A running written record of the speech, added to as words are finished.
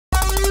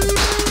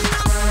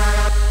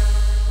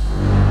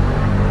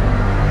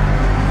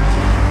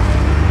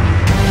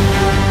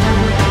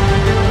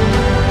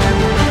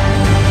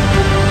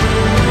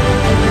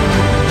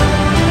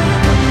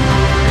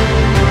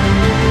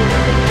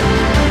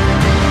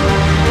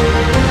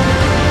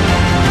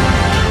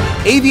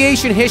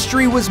Aviation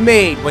history was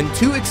made when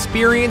two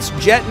experienced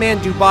Jetman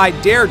Dubai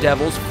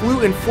daredevils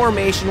flew in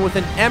formation with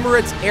an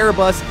Emirates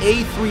Airbus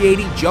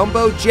A380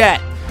 jumbo jet.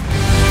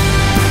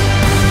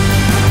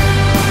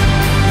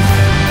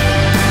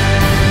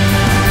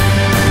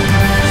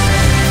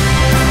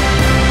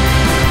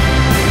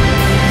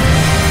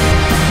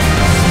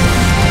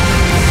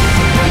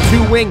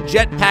 Two-wing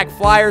jetpack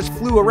flyers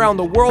flew around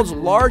the world's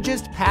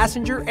largest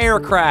passenger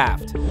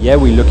aircraft. Here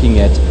we're looking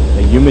at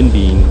a human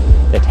being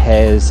that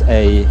has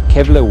a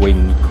Kevlar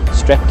wing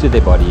strapped to their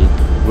body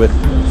with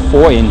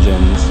 4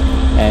 engines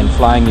and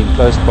flying in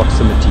close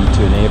proximity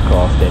to an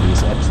aircraft that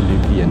is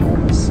absolutely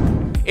enormous.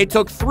 It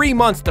took 3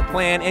 months to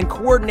plan and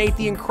coordinate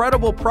the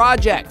incredible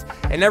project,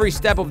 and every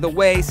step of the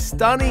way,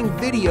 stunning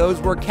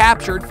videos were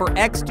captured for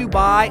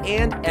ex-Dubai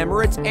and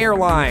Emirates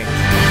Airlines.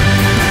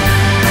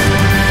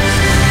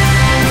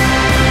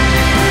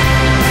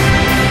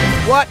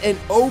 What an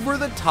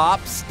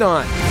over-the-top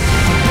stunt!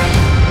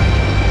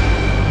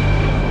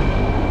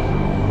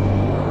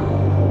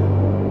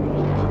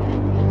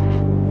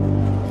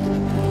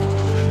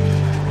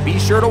 Be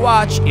sure to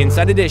watch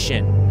Inside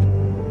Edition.